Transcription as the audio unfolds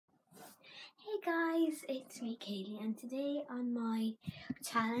guys, it's me Kaylee, and today on my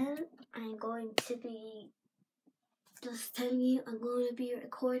channel I'm going to be just telling you I'm going to be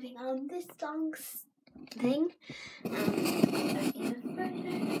recording on this long thing.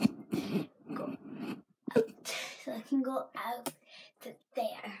 Go out so I can go out to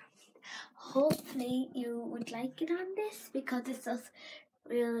there. Hopefully you would like it on this because it's just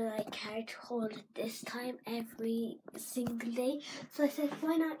really hard to hold it this time every single day. So I said,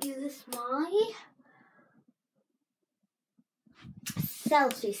 why not use my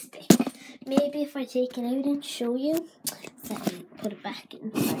selfie stick? Maybe if I take it out and show you. So I put it back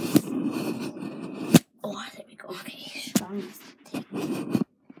inside. Oh, there we go. Okay, strong.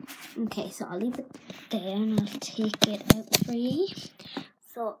 Okay, so I'll leave it there and I'll take it out for you.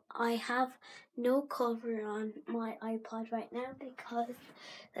 So I have no cover on my iPod right now because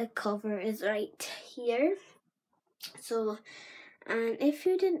the cover is right here. So, and if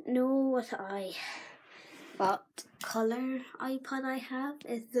you didn't know what color iPod I have,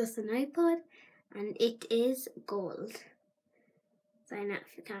 it's just an iPod and it is gold. So I know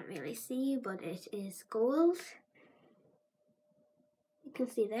if you can't really see, but it is gold. You can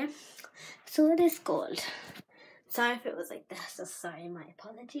see there. So it is gold. Sorry if it was like this, so sorry, my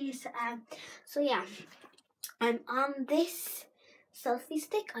apologies. So yeah, I'm on this selfie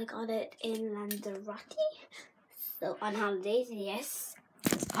stick. I got it in Lanzarote. So on holidays, yes.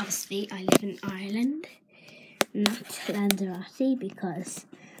 Obviously, I live in Ireland, not Lanzarote, because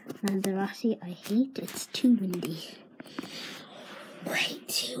Lanzarote I hate. It's too windy. Way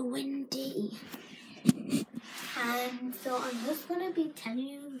too windy. And so I'm just going to be telling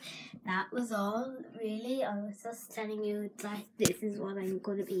you that was all, really. I was just telling you that this is what I'm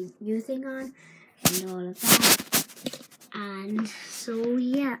going to be using on and all of that. And so,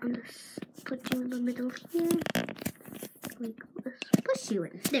 yeah, I'm just put you in the middle here. Push you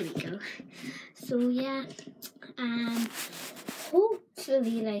in. There we go. So, yeah, hopefully,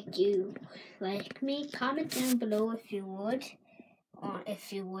 you like me. Comment down below if you would, or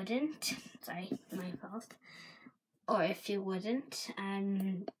if you wouldn't. Sorry, my fault. Or if you wouldn't,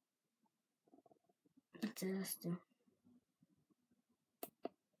 what did I do?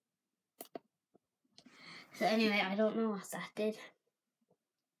 So anyway, I don't know what that did.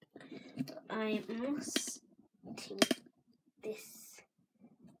 I must think this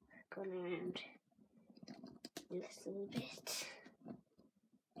going around a little bit.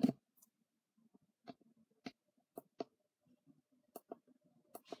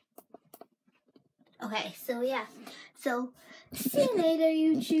 Okay, so yeah. So see you later,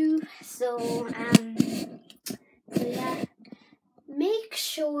 YouTube. So yeah. Make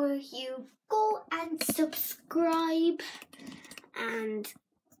sure you go and subscribe and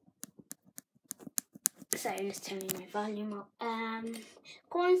sorry, I'm just turning my volume up.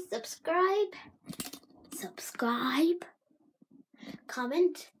 Go and subscribe,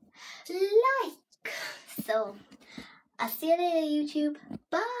 comment, like. So I'll see you later, YouTube.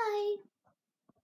 Bye.